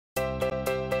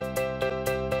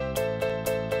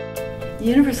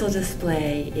Universal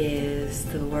Display is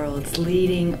the world's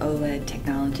leading OLED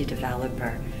technology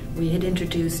developer. We had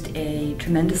introduced a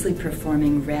tremendously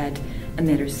performing red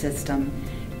emitter system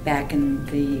back in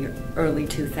the early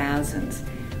 2000s.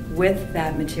 With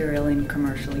that material in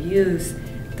commercial use,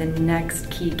 the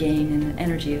next key gain in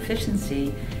energy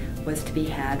efficiency was to be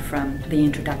had from the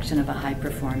introduction of a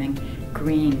high-performing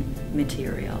green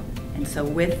material. And so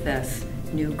with this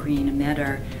new green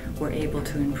emitter, we're able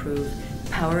to improve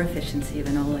power efficiency of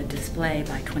an OLED display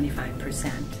by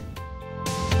 25%.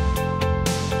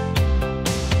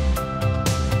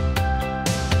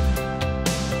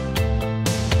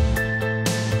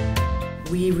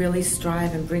 We really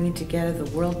strive in bringing together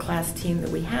the world-class team that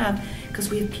we have because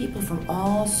we have people from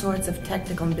all sorts of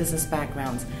technical and business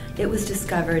backgrounds. It was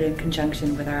discovered in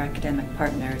conjunction with our academic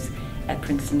partners at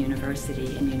Princeton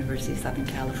University and University of Southern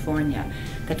California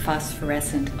that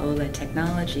phosphorescent OLED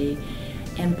technology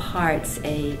imparts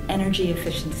an energy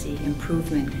efficiency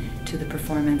improvement to the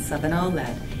performance of an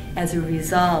OLED. As a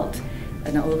result,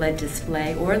 an OLED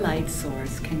display or light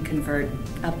source can convert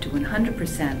up to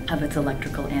 100% of its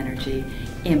electrical energy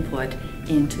input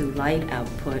into light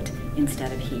output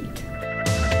instead of heat.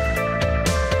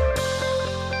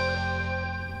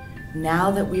 Now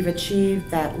that we've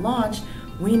achieved that launch,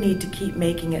 we need to keep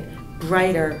making it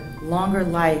brighter, longer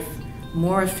life,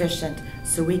 more efficient,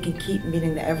 so we can keep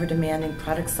meeting the ever-demanding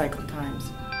product cycle times.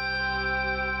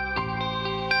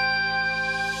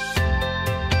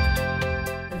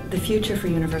 The future for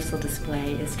Universal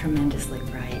Display is tremendously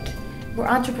bright. We're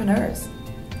entrepreneurs.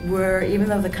 Even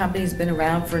though the company's been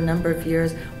around for a number of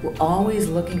years, we're always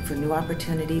looking for new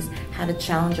opportunities, how to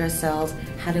challenge ourselves,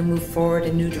 how to move forward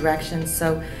in new directions.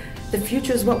 So the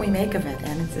future is what we make of it,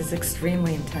 and it's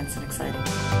extremely intense and exciting.